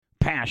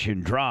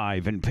passion,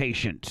 drive, and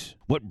patience.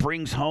 What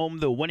brings home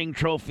the winning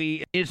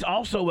trophy is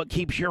also what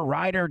keeps your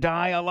ride or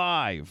die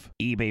alive.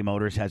 eBay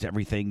Motors has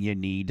everything you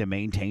need to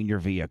maintain your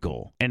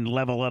vehicle and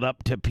level it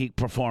up to peak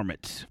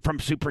performance. From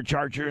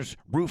superchargers,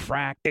 roof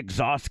rack,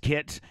 exhaust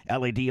kits,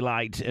 LED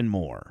lights, and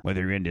more. Whether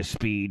you're into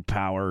speed,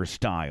 power, or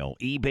style,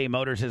 eBay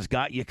Motors has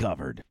got you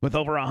covered. With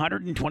over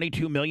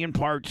 122 million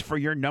parts for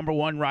your number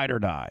one ride or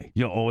die,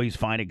 you'll always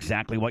find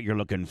exactly what you're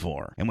looking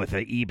for. And with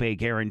the eBay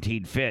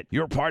Guaranteed Fit,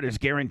 your part is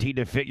guaranteed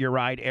to fit your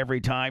ride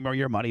every time or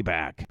your money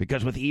back.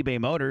 Because with eBay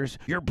Motors,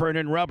 you're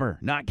burning rubber,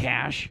 not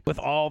cash, with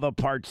all the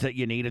parts that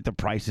you need at the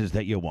prices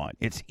that you want.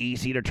 It's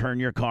easy to turn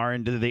your car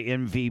into the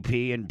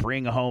MVP and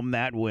bring home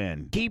that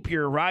win. Keep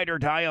your ride or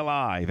die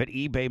alive at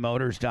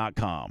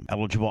ebaymotors.com.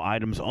 Eligible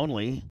items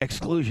only.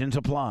 Exclusions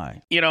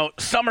apply. You know,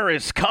 summer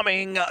is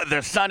coming,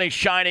 the sun is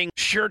shining,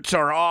 shirts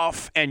are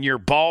off, and your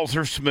balls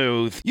are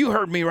smooth. You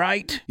heard me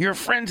right. Your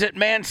friends at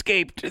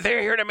Manscaped,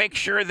 they're here to make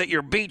sure that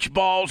your beach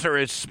balls are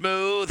as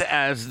smooth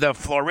as the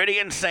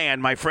Floridian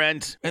sand, my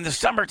friends. In the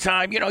summertime,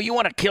 you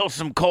want to kill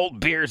some cold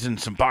beers and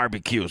some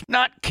barbecues,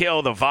 not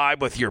kill the vibe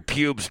with your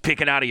pubes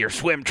picking out of your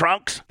swim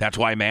trunks. That's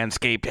why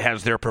Manscaped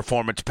has their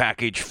Performance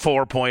Package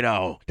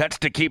 4.0. That's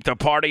to keep the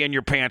party in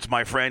your pants,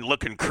 my friend,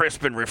 looking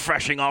crisp and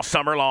refreshing all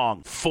summer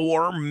long.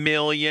 4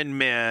 million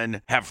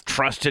men have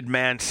trusted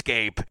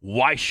Manscaped.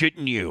 Why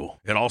shouldn't you?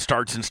 It all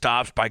starts and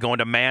stops by going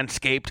to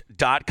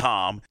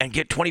manscaped.com and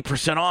get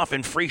 20% off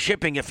and free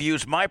shipping if you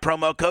use my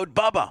promo code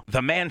BUBBA. The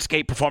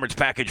Manscaped Performance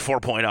Package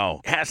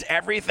 4.0 has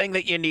everything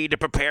that you need to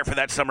prepare for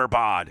that summer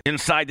bod.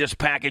 Inside this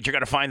package, you're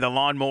going to find the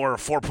Lawnmower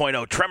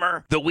 4.0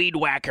 trimmer, the Weed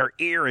Whacker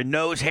ear and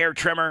nose hair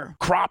trimmer,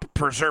 Crop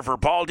Preserver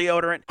ball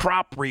deodorant,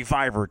 Crop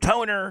Reviver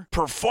toner,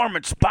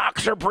 performance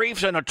boxer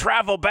briefs, and a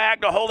travel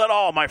bag to hold it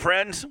all, my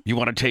friends. You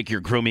want to take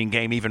your grooming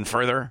game even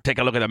further? Take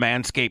a look at the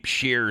Manscaped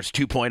Shears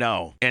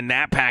 2.0. In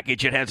that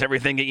package, it has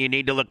everything that you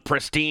need to look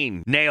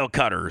pristine. Nail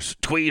cutters,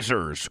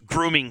 tweezers,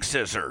 grooming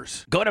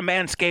scissors. Go to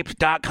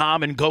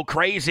manscaped.com and go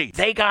crazy.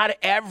 They got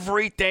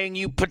everything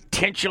you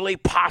potentially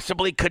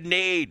possibly could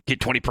need. Get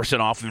 20%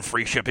 off and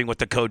free shipping with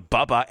the code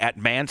BUBBA at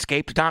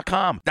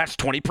manscaped.com. That's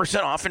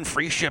 20% off and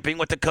free shipping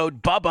with the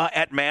code BUBBA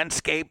at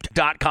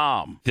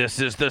manscaped.com. This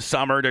is the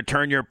summer to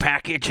turn your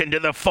package into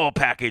the full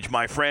package,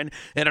 my friend,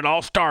 and it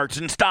all starts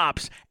and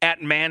stops at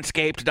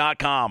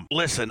manscaped.com.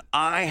 Listen,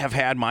 I have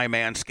had my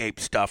Manscaped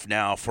stuff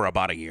now for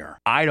about a year.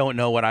 I don't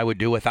know what I would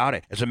do without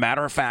it. As a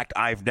matter of fact,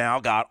 I've now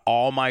got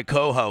all my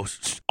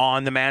co-hosts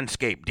on the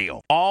Manscaped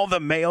deal. All the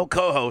male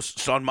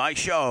co-hosts on my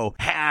show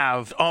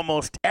have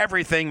almost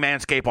everything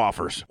Manscaped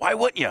offers. Why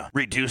wouldn't you?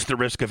 Reduce the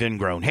risk of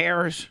ingrown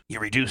hairs. You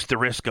reduce the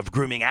risk of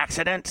grooming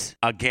accidents.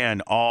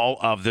 Again, all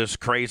of this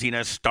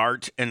craziness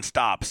starts and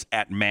stops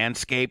at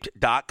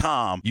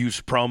manscaped.com.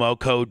 Use promo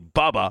code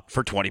BUBBA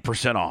for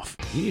 20% off.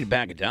 You need to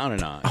back it down a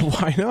notch. Oh,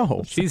 I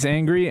know. She's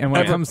angry, and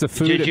when it comes to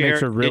food, it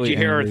makes her really angry. Did you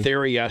hear her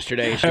theory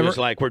yesterday? She was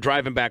like, we're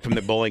driving back from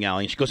the bowling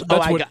alley, and she goes,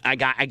 I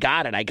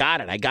got it. And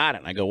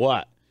I go,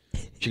 what?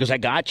 She goes, I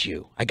got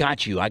you.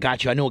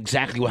 I know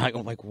exactly what.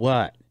 I'm like,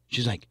 what?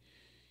 She's like,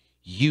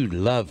 you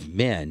love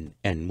men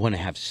and want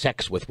to have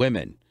sex with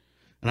women.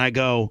 And I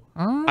go,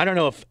 I don't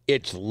know if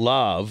it's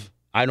love.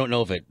 I don't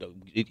know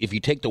if you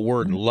take the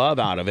word love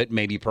out of it,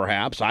 maybe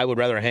perhaps. I would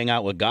rather hang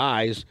out with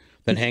guys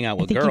than hang out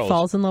with girls. He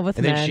falls in love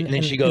with men and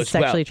then she goes, is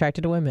sexually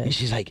attracted to women. And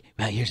she's like,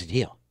 well, here's the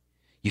deal.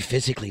 You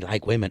physically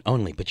like women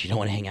only, but you don't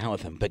want to hang out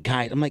with them. But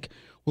guys, I'm like,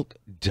 well,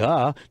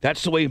 duh.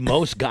 That's the way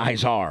most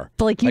guys are.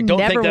 But like, you don't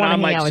never think that want I'm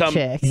to hang like out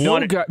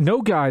with chicks.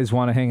 No guys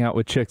want to hang out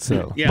with chicks,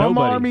 though. Yeah.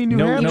 Nobody. Army, New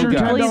Hampshire, no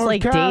guys. He's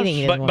like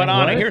dating. But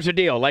Anna, here's the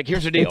deal.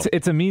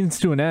 It's a means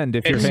to an end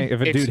if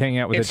a dude hang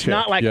out with a chick. It's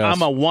not like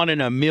I'm a one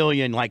in a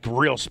million, like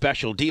real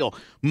special deal.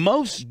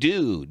 Most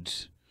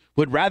dudes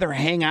would rather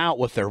hang out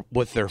with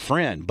their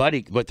friend,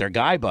 with their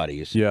guy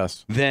buddies,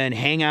 than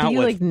hang out with.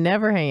 You like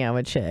never hang out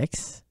with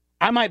chicks.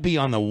 I might be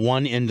on the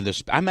one end of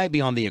the. I might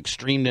be on the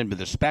extreme end of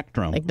the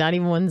spectrum. Like not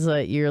even ones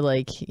that you're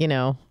like,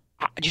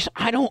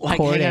 I don't like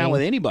hanging out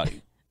with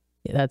anybody.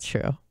 Yeah, that's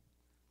true.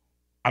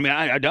 I mean,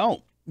 I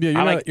don't. Yeah,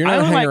 you're not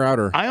a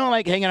hanger-outer. I don't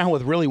like hanging out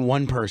with really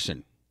one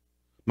person.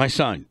 My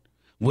son.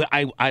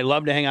 I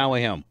love to hang out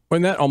with him.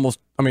 When that almost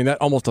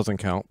doesn't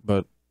count,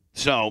 but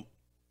so.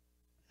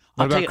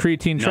 What about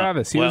Creatine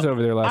Travis? He was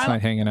over there last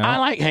night hanging out. I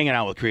like hanging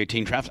out with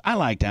Creatine Travis. I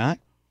like that.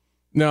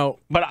 No.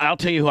 But I'll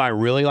tell you who I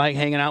really like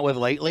hanging out with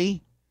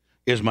lately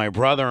is my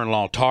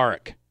brother-in-law,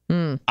 Tarek.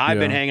 I've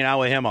been hanging out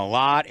with him a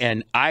lot,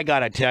 and I got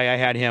to tell you, I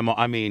had him,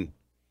 I mean,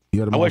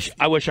 I wish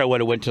I would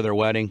have went to their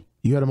wedding.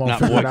 You had them all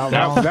figured out.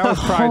 That was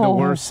probably the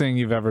worst thing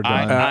you've ever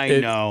done. I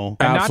know.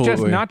 And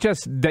absolutely. not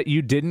just that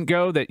you didn't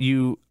go, that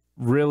you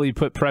really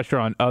put pressure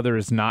on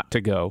others not to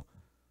go.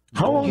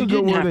 How long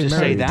ago were they married?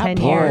 Say that 10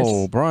 part. years.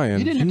 Oh, Brian.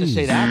 You didn't have to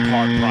say that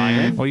part,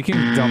 Brian. Well, you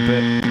can dump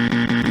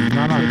it.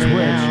 Not on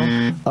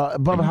Twitch.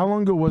 Bubba, how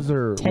long ago was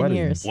their 10 wedding?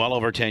 years. Well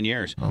over 10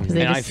 years. Because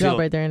they just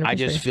celebrate their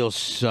anniversary. I just feel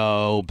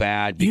so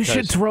bad because You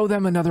should throw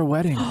them another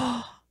wedding.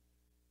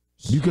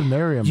 You could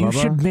marry him, You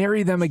Bubba. should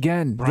marry them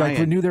again. Brian. Like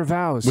renew their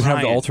vows. We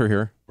have the altar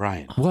here.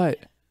 Brian, What?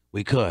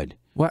 we could.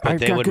 What? But I've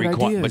they got would good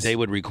ideas.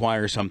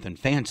 require something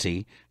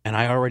fancy, and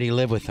I already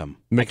live with them.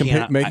 Make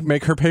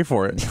her pay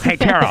for it. Hey,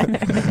 Tara.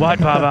 What,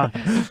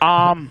 Bubba?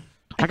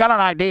 I got an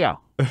idea.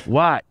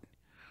 What?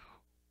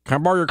 Can I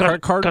borrow your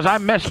credit card? Because I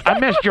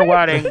missed your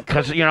wedding.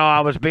 Because I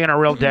was being a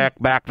real dick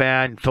back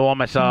then, fooling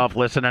myself,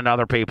 listening to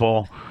other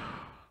people.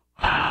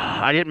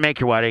 I didn't make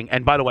your wedding.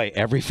 And by the way,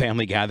 every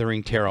family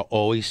gathering, Tara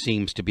always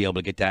seems to be able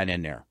to get that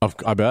in there.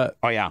 I bet.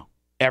 Oh yeah.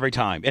 Every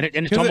time. And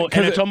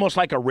it's almost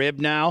like a rib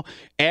now.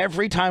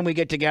 Every time we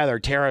get together,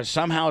 Tara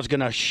somehow is going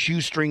to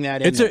shoestring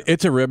that in there.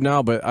 It's a rib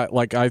now, but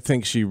I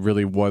think she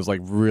really was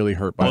really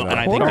hurt by that. And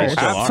I think they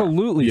still are.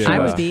 Absolutely. Yeah. I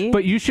would be.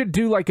 But you should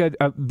do like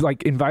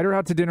invite her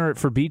out to dinner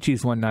for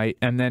Beachies one night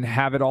and then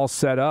have it all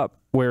set up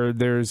where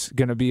there's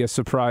going to be a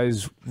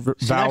surprise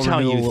that's how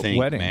you think,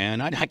 wedding.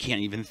 man. I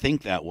can't even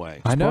think that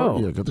way. I know.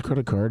 Yeah, get the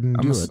credit card and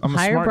do it. I'm a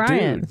Hire smart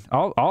Brian. dude.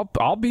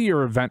 I'll be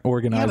your event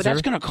organizer. Yeah, but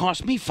that's going to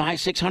cost me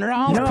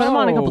 $500-$600. No, Put 'em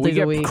on a couple we days a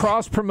get week.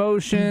 cross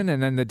promotion,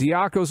 and then the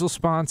Diacos will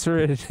sponsor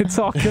it. It's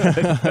all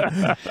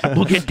good.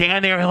 We'll get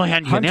Dan there. He'll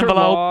hand you an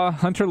envelope.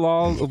 Hunter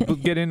Law will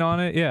get in on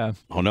it. Yeah.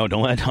 Oh, no,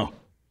 don't let no.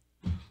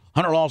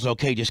 Hunter Law's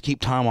okay. Just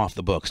keep Tom off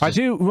the books. I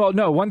do. Well,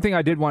 no. One thing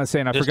I did want to say,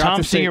 and I Does forgot Tom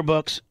to see say, your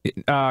books?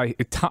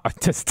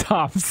 does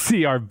Tom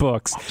see our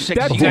books? Six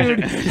That years.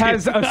 dude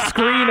has a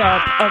screen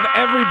up of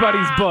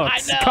everybody's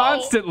books I know.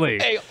 constantly.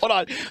 Hey, hold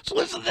on. So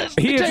listen to this.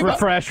 He is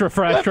refresh.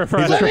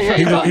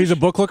 He's a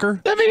book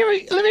looker. Let me hear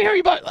you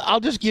about. I'll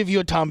just give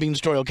you a Tom Bean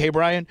story, okay,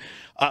 Brian?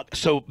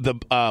 So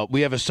we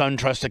have a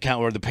SunTrust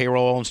account where the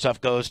payroll and stuff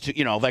goes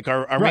to, like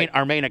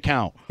our main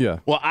account. Yeah.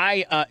 Well,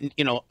 I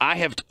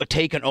have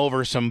taken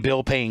over some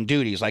bill paying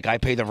duties, like I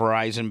pay the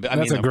Verizon.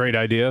 That's a great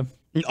idea.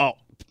 Oh,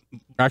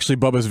 Actually,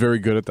 Bubba's very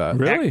good at that.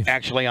 Really?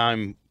 Actually,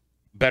 I'm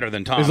better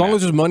than Tom. As long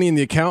as there's money in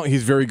the account,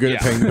 he's very good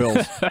at paying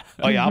bills.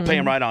 Oh yeah, I'll pay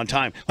him right on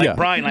time. Like Yeah.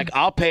 Brian,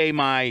 I'll pay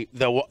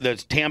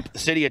the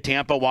city of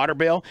Tampa water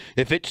bill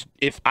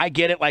if I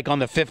get it like on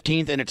the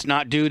 15th and it's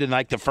not due to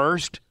like the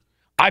 1st,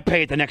 I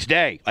pay it the next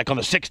day, like on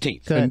the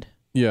 16th. Good.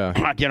 Yeah.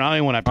 I don't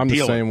even want to I'm the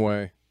deal with it. same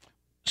way.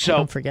 So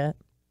Don't forget.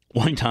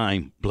 one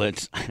time,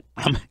 Blitz,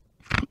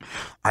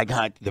 I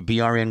got the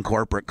BRN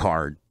corporate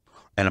card,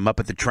 and I'm up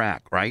at the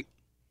track, right?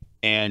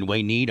 And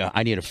I need a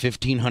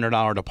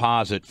 $1,500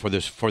 deposit for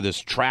this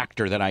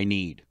tractor that I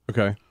need.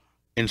 Okay.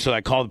 And so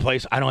I called the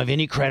place. I don't have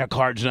any credit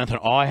cards, nothing.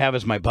 All I have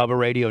is my Bubba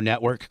Radio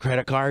Network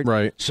credit card.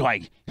 Right. So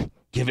I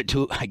give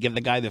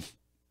the guy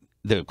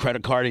the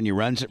credit card, and he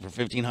runs it for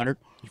 $1,500.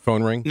 Your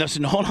phone ring. And I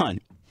said, hold on.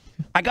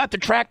 I got the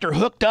tractor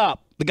hooked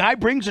up. The guy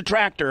brings the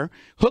tractor,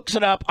 hooks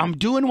it up. I'm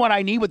doing what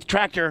I need with the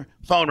tractor.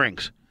 Phone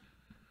rings.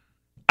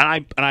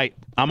 And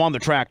I'm on the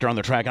tractor, and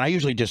I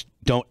usually just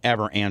don't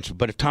ever answer.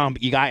 But if Tom,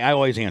 I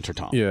always answer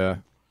Tom. Yeah.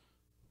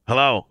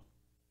 Hello.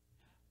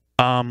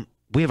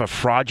 We have a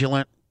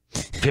fraudulent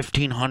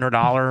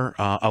 $1,500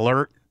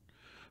 alert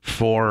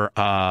for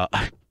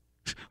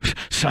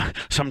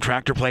some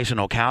tractor place in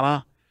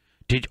Ocala.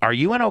 Are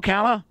you in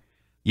Ocala?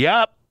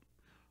 Yep.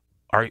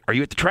 Are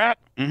you at the track?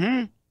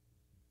 Mm-hmm.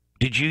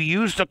 Did you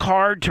use the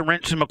card to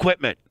rent some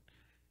equipment?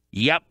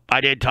 Yep,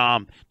 I did,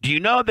 Tom. Do you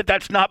know that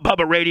that's not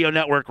Bubba Radio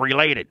Network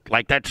related?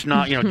 Like, that's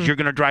not, you're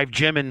going to drive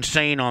Jim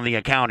insane on the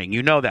accounting.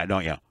 You know that,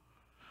 don't you?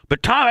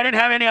 But, Tom, I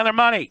didn't have any other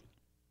money.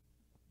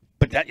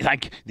 But,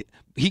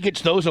 he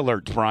gets those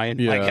alerts, Brian.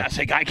 Yeah.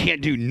 I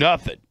can't do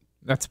nothing.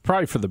 That's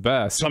probably for the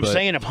best. So I'm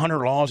saying if Hunter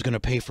Law is going to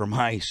pay for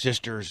my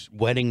sister's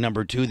wedding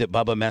number 2 that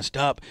Bubba messed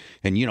up,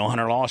 and,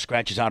 Hunter Law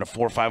scratches out a $400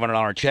 or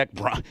 $500 check,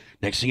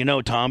 next thing you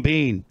know, Tom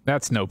Bean.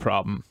 That's no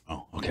problem.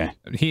 Oh, okay.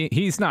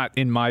 He's not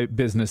in my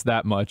business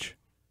that much.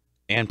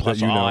 And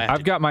plus,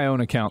 I've got my own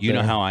account. You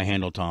know how I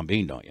handle Tom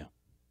Bean, don't you?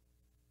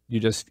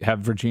 You just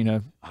have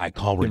Regina. I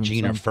call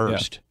Regina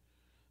first.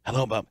 Yeah.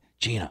 Hello, Bub.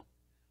 Gina.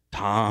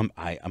 Tom,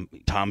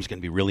 Tom's going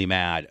to be really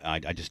mad.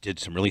 I just did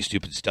some really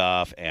stupid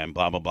stuff and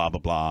blah, blah, blah,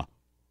 blah, blah.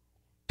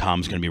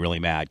 Tom's going to be really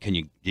mad.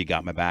 You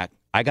got my back?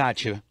 I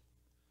got you.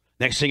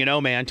 Next thing you know,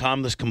 man,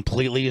 Tom is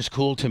completely as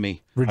cool to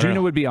me.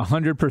 Regina would be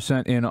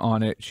 100% in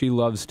on it. She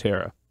loves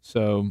Tara.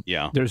 So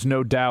there's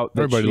no doubt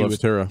that everybody loves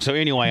Tara. So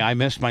anyway, I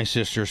missed my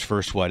sister's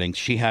first wedding.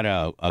 She had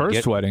a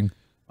first wedding.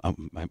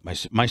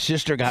 My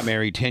sister got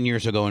married 10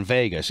 years ago in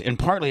Vegas. And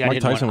partly Mike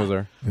Tyson was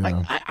there.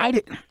 Yeah. I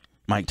didn't.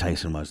 Mike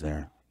Tyson was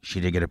there. She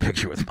did get a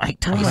picture with Mike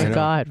Tyson. Oh my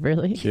God,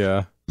 really?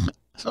 Yeah.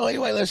 So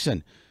anyway,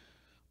 listen.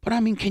 But I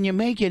mean, can you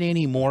make it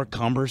any more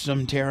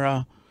cumbersome,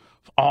 Tara?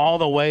 All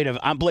the way to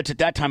Blitz. At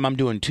that time, I'm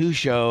doing 2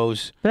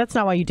 shows. But that's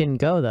not why you didn't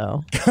go,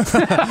 though.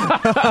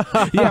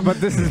 Yeah,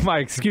 but this is my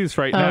excuse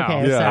right now.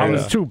 Okay, Yeah, sorry. I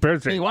was too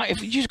busy. Hey, why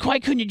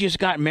couldn't you just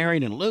got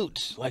married in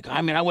Lutz?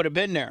 I would have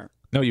been there.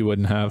 No, you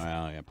wouldn't have.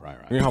 Well, yeah,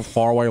 probably right. You know how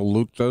far away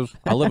Luke is?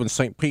 I live in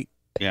St. Pete.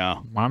 Yeah.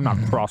 I'm not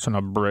crossing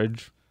a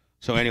bridge.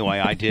 So anyway,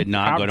 I did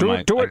not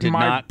go to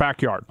my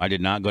backyard. I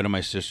did not go to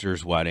my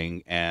sister's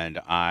wedding, and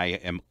I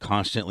am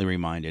constantly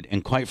reminded.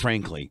 And quite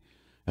frankly,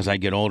 as I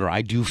get older,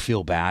 I do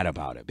feel bad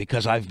about it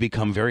because I've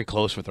become very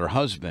close with her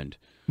husband,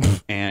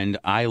 and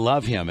I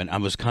love him. And I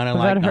was kind of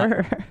like,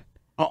 her?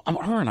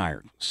 her and I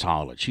are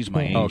solid. She's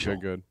my Okay, angel.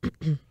 good.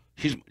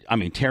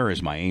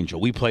 Tara's my angel.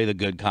 We play the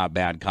good cop,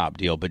 bad cop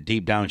deal, but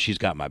deep down, she's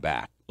got my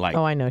back. Like,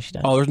 Oh, I know she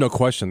does. Oh, there's no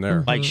question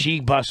there. like she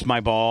busts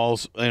my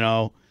balls,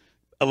 A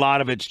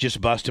lot of it's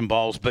just busting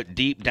balls, but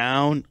deep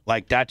down,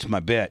 like, that's my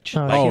bitch.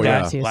 Oh, Like, she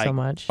yeah. loves you like, so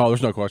much. Oh,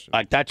 there's no question.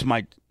 Like, that's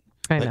my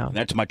I know.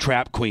 that's my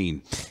trap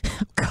queen.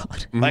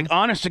 God. Like,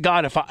 honest to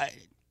God,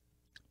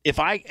 if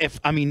I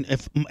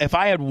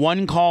had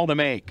one call to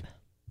make,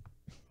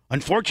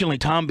 unfortunately,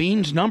 Tom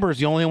Bean's number is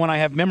the only one I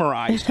have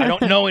memorized. I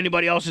don't know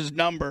anybody else's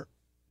number.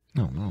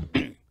 No.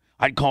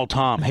 I'd call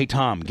Tom. Hey,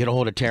 Tom, get a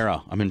hold of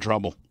Tara. I'm in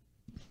trouble.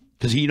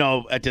 Because,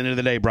 at the end of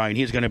the day, Brian,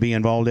 he's going to be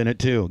involved in it,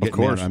 too. Of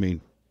course.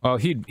 Oh,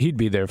 he'd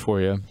be there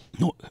for you.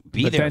 No,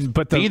 be But there.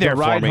 the there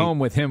ride for me. home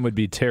with him would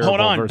be terrible.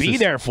 Hold on, versus, be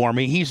there for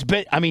me. He's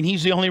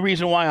the only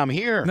reason why I'm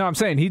here. No, I'm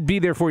saying he'd be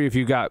there for you if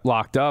you got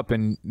locked up,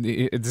 and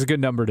it's a good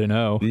number to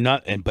know.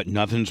 But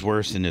nothing's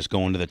worse than just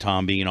going to the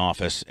Tom Bean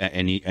office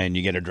and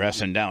you get a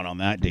dressing down on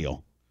that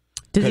deal.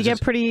 Does he 'Cause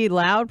get pretty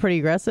loud, pretty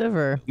aggressive,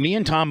 or? Me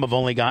and Tom have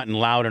only gotten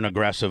loud and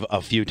aggressive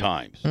a few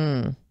times.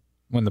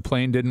 When the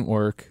plane didn't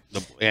work.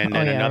 And Oh,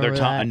 then yeah, I remember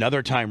that.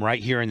 another time right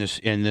here in this,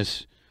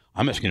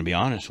 I'm just going to be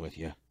honest with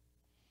you.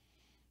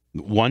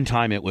 One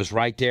time it was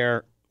right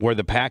there where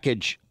the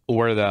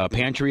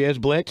pantry is,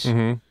 Blitz.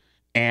 Mm-hmm.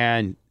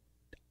 And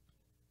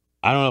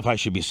I don't know if I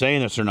should be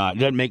saying this or not. It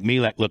doesn't make me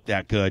look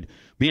that good.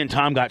 Me and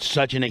Tom got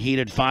such in a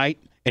heated fight.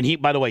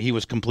 And by the way, he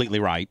was completely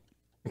right.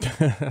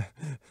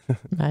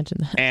 Imagine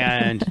that.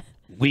 And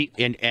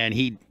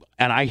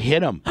I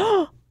hit him.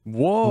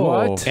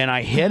 Whoa. What? And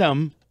I hit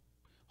him.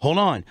 Hold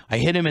on. I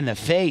hit him in the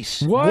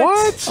face.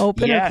 What?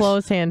 Open Yes. or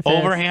closed hand fist?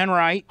 Overhand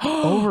right.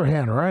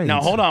 Overhand right. Now,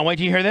 hold on. Wait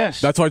till you hear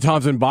this. That's why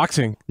Tom's in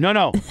boxing.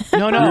 No.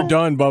 You're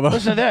done, Bubba.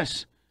 Listen to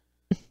this.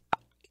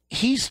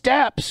 He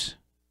steps.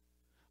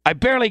 I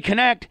barely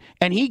connect,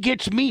 and he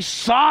gets me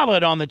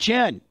solid on the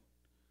chin.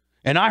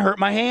 And I hurt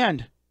my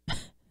hand.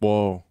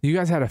 Whoa. You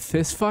guys had a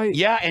fist fight?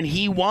 Yeah, and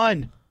he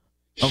won.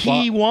 Oh,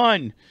 He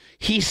won.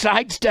 He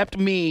sidestepped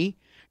me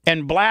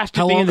and blasted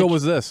How me. long ago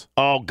was this?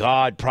 Oh,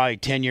 God, probably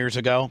 10 years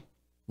ago.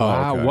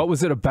 Wow, okay. what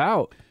was it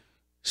about?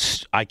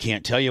 I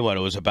can't tell you what it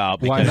was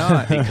about. Why Because,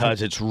 not?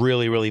 because it's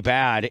really, really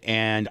bad,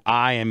 and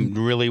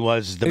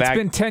was the It's bad.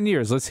 been 10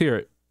 years. Let's hear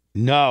it.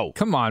 No.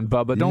 Come on,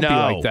 Bubba. Don't be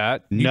No. like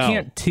that. You No.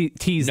 can't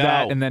tease No.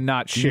 that and then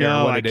not share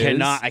No, what I it is.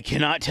 cannot. I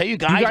cannot tell you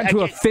guys. You got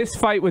into I a can't- fist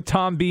fight with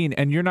Tom Bean,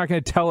 and you're not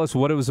going to tell us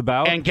what it was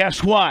about? And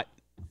guess what?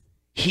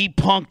 He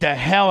punked the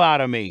hell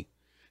out of me.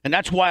 And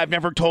that's why I've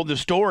never told the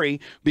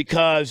story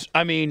because,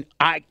 I'm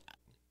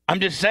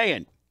just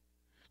saying.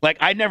 Like,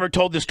 I never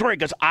told the story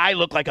because I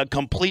look like a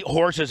complete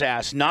horse's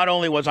ass. Not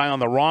only was I on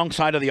the wrong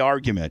side of the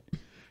argument,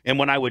 and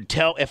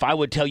if I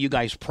would tell you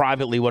guys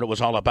privately what it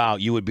was all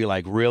about, you would be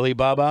like, really,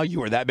 Bubba?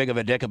 You were that big of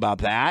a dick about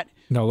that?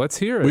 No, let's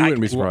hear it. We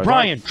wouldn't be surprised.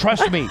 Brian,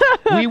 trust me,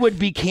 we would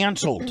be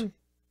canceled.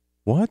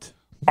 What?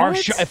 Our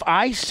show, if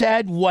I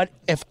said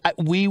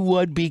we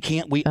would be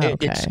Okay.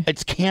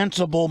 it's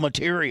cancelable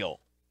material.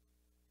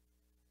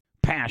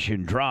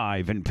 Passion,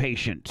 drive, and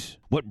patience.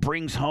 What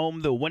brings home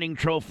the winning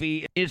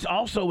trophy is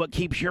also what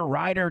keeps your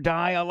ride or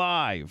die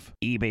alive.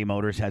 eBay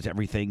Motors has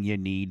everything you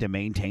need to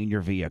maintain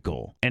your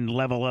vehicle and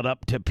level it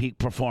up to peak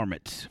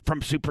performance.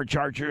 From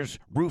superchargers,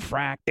 roof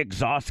rack,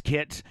 exhaust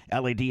kits,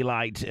 LED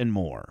lights, and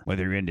more.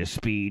 Whether you're into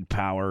speed,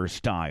 power, or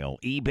style,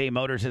 eBay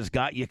Motors has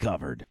got you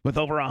covered. With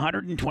over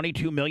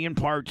 122 million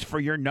parts for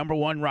your number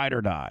one ride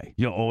or die,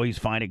 you'll always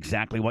find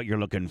exactly what you're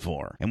looking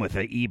for. And with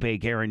the eBay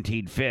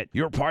Guaranteed Fit,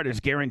 your part is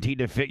guaranteed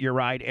to fit your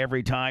ride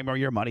every time or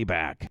your money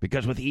back.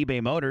 Because with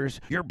eBay Motors,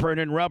 you're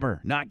burning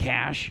rubber, not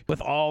cash, with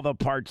all the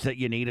parts that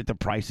you need at the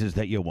prices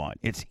that you want.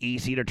 It's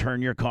easy to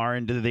turn your car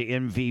into the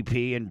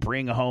MVP and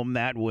bring home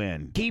that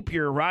win. Keep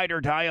your ride or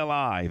die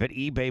alive at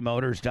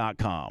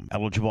ebaymotors.com.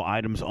 Eligible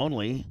items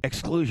only.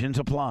 Exclusions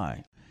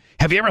apply.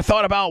 Have you ever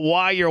thought about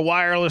why your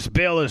wireless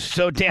bill is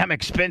so damn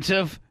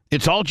expensive?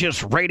 It's all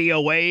just radio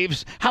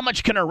waves. How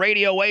much can a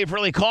radio wave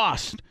really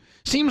cost?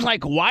 Seems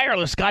like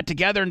wireless got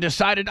together and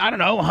decided, I don't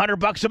know,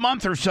 $100 a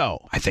month or so.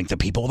 I think the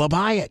people will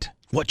buy it.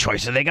 What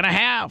choice are they going to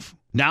have?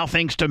 Now,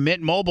 thanks to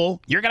Mint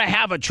Mobile, you're going to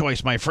have a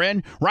choice, my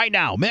friend. Right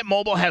now, Mint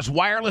Mobile has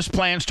wireless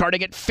plans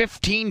starting at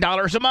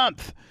 $15 a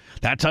month.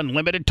 That's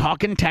unlimited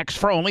talk and text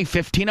for only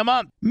 $15 a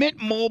month. Mint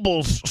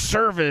Mobile's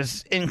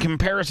service, in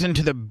comparison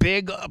to the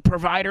big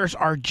providers,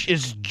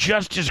 is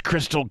just as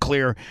crystal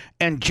clear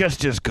and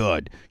just as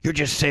good. You're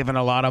just saving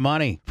a lot of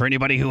money. For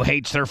anybody who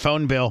hates their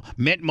phone bill,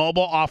 Mint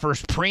Mobile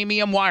offers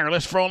premium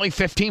wireless for only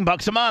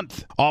 $15 a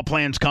month. All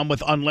plans come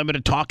with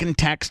unlimited talk and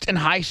text and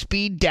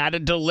high-speed data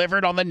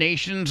delivered on the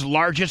nation's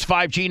largest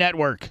 5G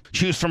network.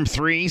 Choose from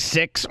 3,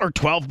 6, or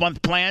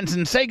 12-month plans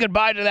and say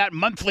goodbye to that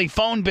monthly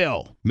phone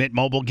bill. Mint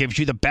Mobile gives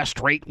you the best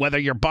rate whether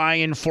you're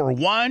buying for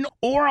one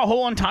or a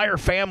whole entire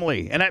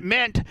family. And at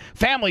Mint,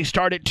 families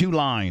start at 2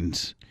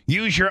 lines.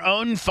 Use your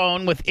own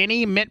phone with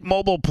any Mint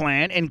Mobile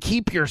plan and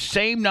keep your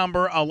same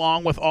number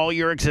along with all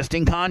your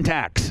existing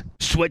contacts.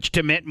 Switch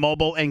to Mint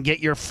Mobile and get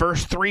your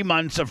first 3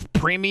 months of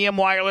premium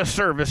wireless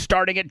service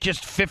starting at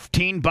just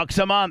 $15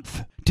 a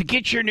month. To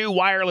get your new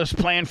wireless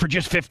plan for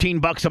just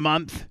 $15 a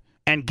month,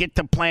 and get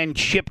the plan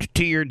shipped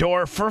to your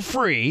door for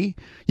free,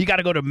 you got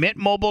to go to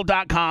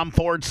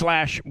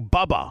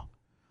mintmobile.com/Bubba.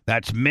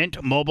 That's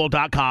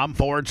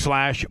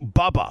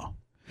mintmobile.com/Bubba.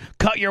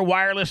 Cut your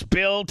wireless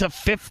bill to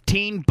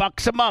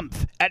 $15 a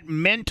month at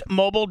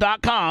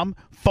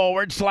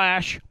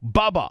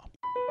mintmobile.com/Bubba.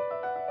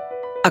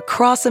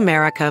 Across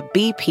America,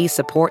 BP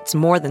supports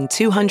more than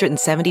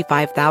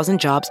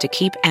 275,000 jobs to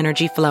keep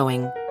energy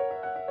flowing.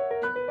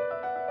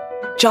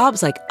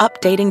 Jobs like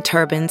updating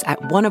turbines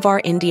at one of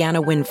our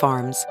Indiana wind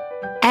farms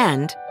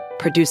and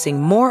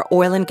producing more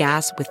oil and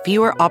gas with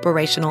fewer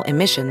operational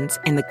emissions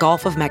in the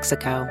Gulf of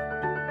Mexico.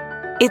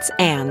 It's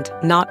and,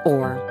 not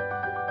or.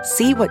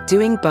 See what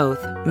doing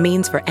both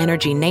means for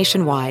energy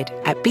nationwide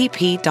at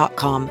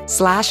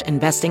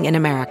bp.com/investing in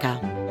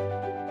America.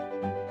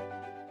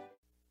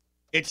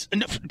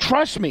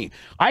 Trust me,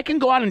 I can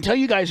go out and tell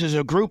you guys as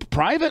a group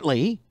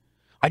privately.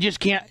 I just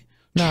can't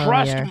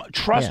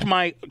trust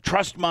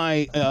my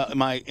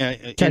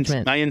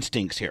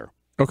instincts here.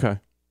 Okay.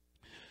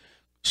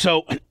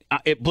 So,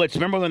 Blitz,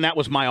 remember when that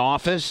was my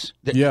office?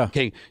 Yeah.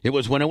 Okay, it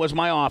was when it was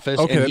my office.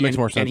 Okay, that makes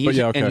more sense.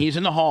 And he's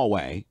in the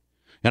hallway,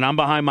 and I'm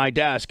behind my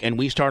desk, and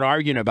we start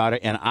arguing about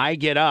it, and I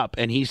get up,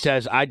 and he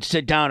says, I'd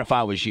sit down if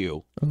I was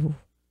you. Ooh.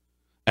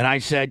 And I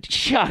said,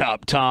 shut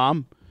up,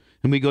 Tom.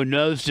 And we go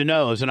nose to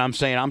nose, and I'm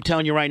saying, I'm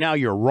telling you right now,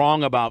 you're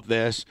wrong about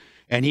this.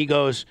 And he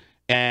goes,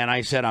 and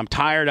I said, I'm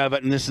tired of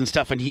it and this and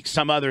stuff, and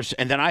some others.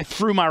 And then I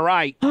threw my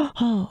right,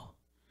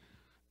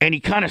 and he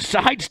kind of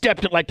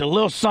sidestepped it like the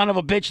little son of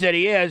a bitch that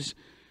he is.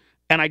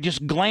 And I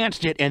just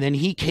glanced it, and then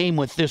he came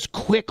with this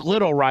quick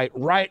little right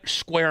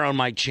square on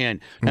my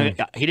chin. Now,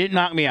 he didn't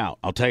knock me out,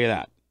 I'll tell you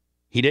that.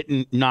 He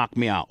didn't knock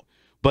me out.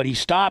 But he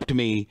stopped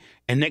me,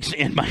 and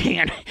my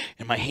hand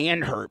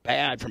hurt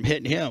bad from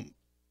hitting him.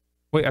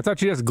 Wait, I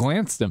thought you just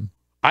glanced him.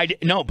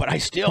 No, but I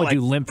still. What, you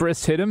limp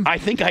wrist hit him? I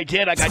think I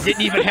did. Like I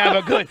didn't even have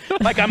a good.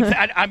 Like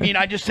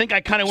I just think I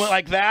kind of went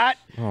like that.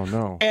 Oh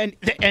no!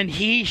 And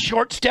he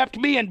short stepped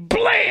me and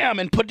blam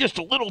and put just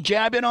a little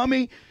jab in on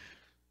me.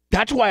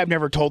 That's why I've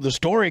never told the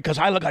story, because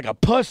I look like a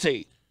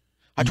pussy.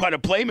 I try to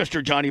play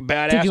Mr. Johnny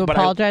Badass. Did you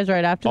apologize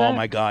right after that? Oh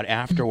my God!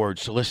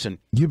 Afterwards, so listen.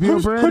 You be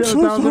I'm so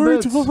sorry,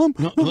 Tom.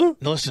 No,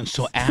 listen.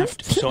 So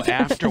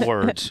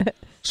afterwards,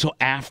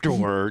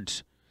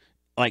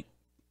 like.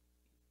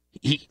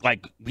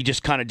 We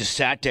just kind of just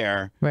sat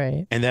there,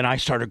 right? And then I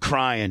started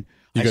crying.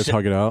 You guys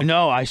hug it out?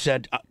 No, I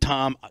said,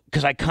 Tom,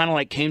 because I kind of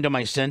like came to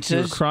my senses.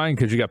 You were crying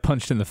because you got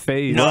punched in the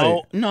face.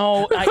 No.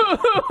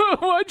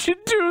 Why'd you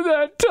do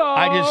that, Tom?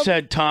 I just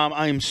said, Tom,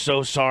 I am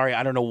so sorry.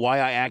 I don't know why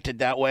I acted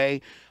that way.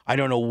 I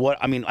don't know what.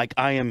 I mean, like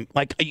I am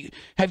like.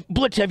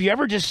 Blitz, have you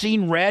ever just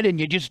seen red and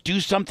you just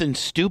do something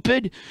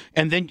stupid,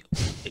 and then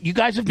you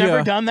guys have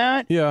never done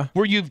that? Yeah.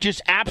 Where you've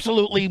just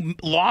absolutely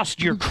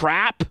lost your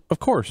crap. Of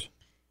course.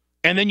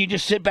 And then you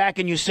just sit back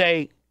and you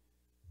say,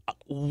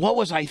 what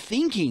was I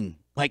thinking?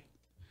 Like,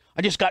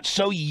 I just got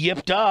so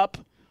yipped up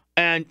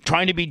and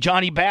trying to be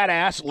Johnny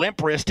Badass,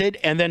 limp-wristed,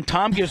 and then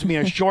Tom gives me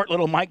a short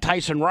little Mike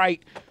Tyson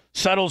right,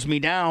 settles me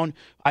down.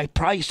 I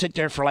probably sit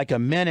there for like a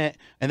minute,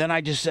 and then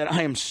I just said,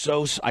 I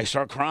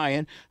start crying,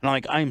 and I'm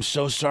like, I am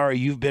so sorry.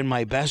 You've been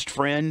my best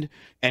friend,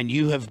 and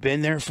you have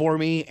been there for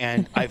me,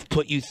 and I've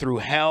put you through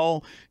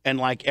hell, and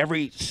like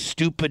every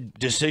stupid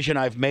decision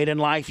I've made in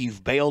life,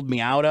 you've bailed me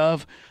out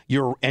of.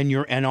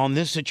 And on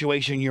this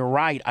situation, you're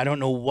right. I don't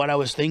know what I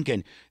was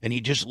thinking. And he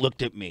just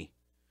looked at me,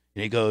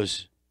 and he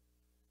goes,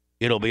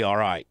 it'll be all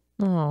right.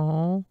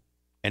 Aww.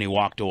 And he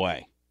walked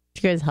away.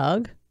 Did you guys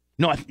hug?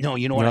 No,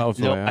 you know what?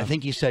 No, I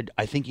think he said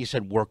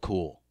we're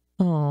cool.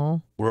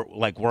 Oh.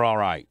 We're all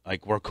right.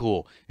 Like we're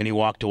cool. And he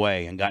walked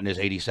away and got in his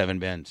 87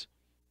 Benz.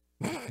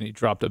 And he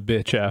dropped a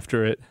bitch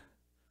after it.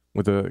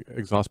 With the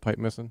exhaust pipe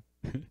missing?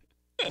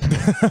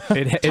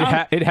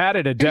 It had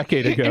it a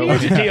decade ago. And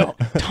here's the deal.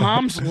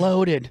 Tom's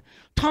loaded.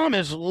 Tom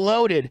is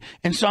loaded.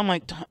 And so I'm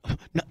like,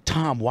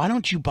 Tom, why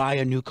don't you buy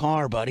a new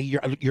car, buddy?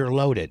 You're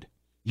loaded.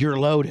 You're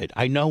loaded.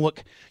 I know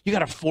what you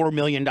got, a $4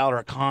 million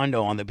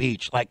condo on the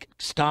beach. Like,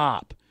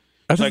 stop.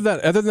 Other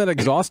than that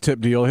exhaust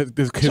tip deal,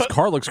 his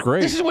car looks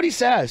great. This is what he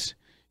says.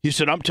 He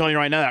said, I'm telling you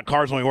right now, that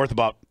car's only worth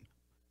about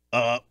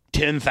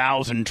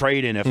 $10,000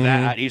 trade-in, if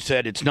that. He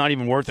said, it's not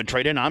even worth a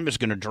trade-in. I'm just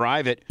going to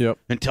drive it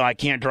until I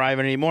can't drive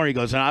it anymore. He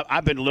goes, and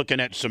I've been looking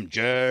at some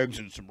Jags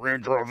and some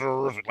Range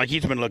Rovers. Like,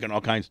 he's been looking at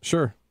all kinds.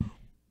 Sure.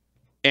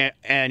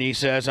 And he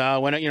says,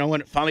 when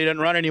it finally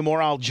doesn't run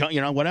anymore, I'll jump,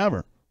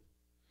 whatever.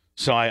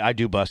 So I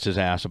do bust his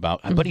ass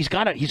about, but he's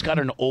got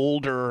an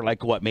older,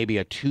 like what, maybe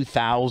a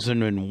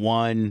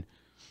 2001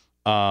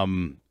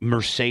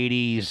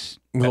 Mercedes,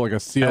 like a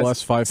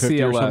CLS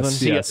 550 or something.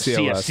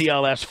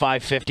 CLS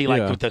 550,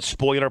 like with the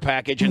spoiler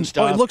package and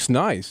stuff. Oh, it looks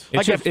nice.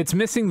 It's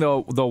missing the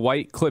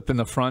white clip in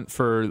the front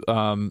for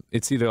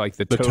it's either like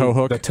the toe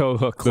hook,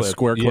 clip, the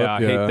square clip. Yeah, I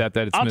hate that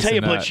it's I'll missing tell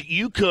you, that. Butch,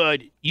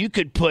 you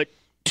could put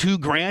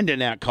 $2,000 in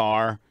that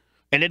car,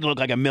 and it'd look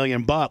like $1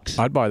 million.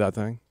 I'd buy that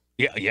thing.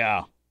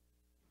 Yeah.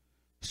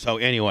 So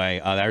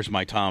anyway, there's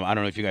my Tom. I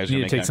don't know if you guys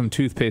need to take some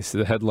toothpaste to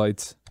the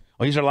headlights.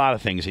 Well, these are a lot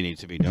of things he needs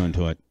to be doing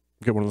to it.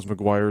 Get one of those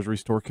McGuire's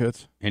restore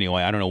kits.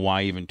 Anyway, I don't know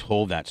why I even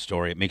told that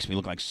story. It makes me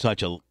look like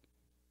such a...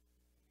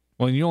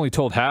 Well, you only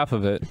told half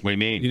of it. What do you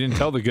mean? You didn't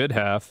tell the good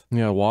half.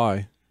 Yeah,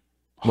 why?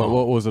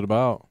 What was it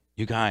about?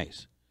 You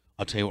guys,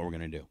 I'll tell you what we're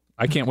going to do.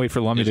 I can't wait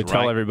for Lummy to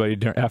tell everybody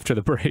after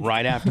the break.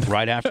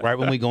 Right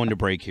when we go into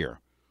break here,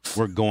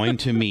 we're going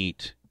to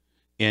meet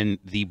in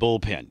the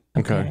bullpen.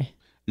 Okay.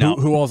 Now,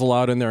 who all's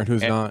allowed in there and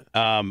who's not?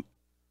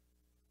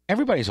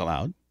 Everybody's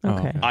allowed.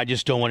 Okay. I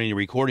just don't want any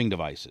recording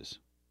devices.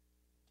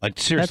 Like,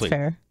 seriously. That's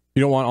fair.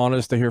 You don't want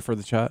Honest to hear for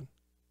the chat?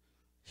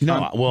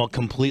 No, well,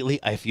 completely.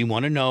 If you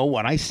want to know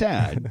what I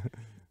said,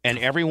 and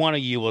every one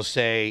of you will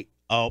say,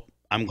 "Oh,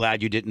 I'm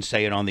glad you didn't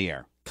say it on the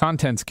air."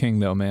 Content's king,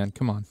 though, man.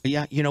 Come on.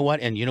 Yeah, you know what?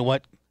 And you know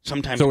what?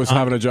 Sometimes So is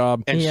having a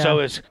job. and so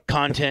is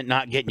content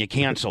not getting you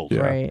canceled.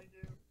 Yeah. Right.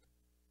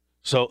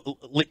 So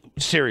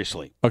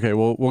seriously, Okay,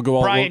 well we'll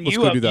go. Brian, let's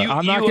go do that.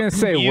 I'm not gonna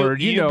say a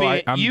word. You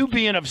know, you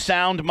being of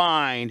sound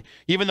mind,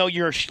 even though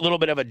you're a little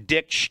bit of a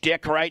dick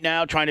shtick right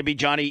now, trying to be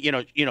Johnny,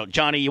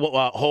 Johnny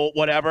Holt,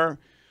 whatever.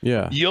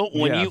 Yeah.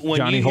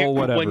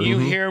 When you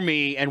hear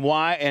me and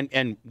why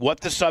and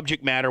what the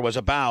subject matter was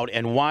about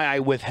and why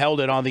I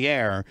withheld it on the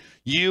air,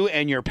 you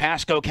and your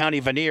Pasco County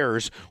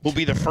veneers will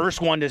be the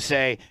first one to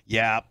say,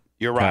 "Yeah,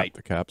 you're right."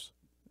 The caps.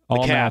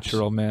 All caps.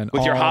 natural, man.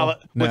 With your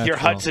natural.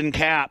 Hudson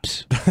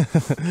caps.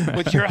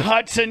 With your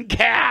Hudson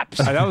caps.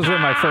 That was where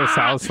my first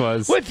house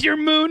was. With your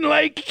Moon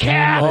Lake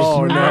caps.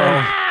 Oh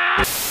no.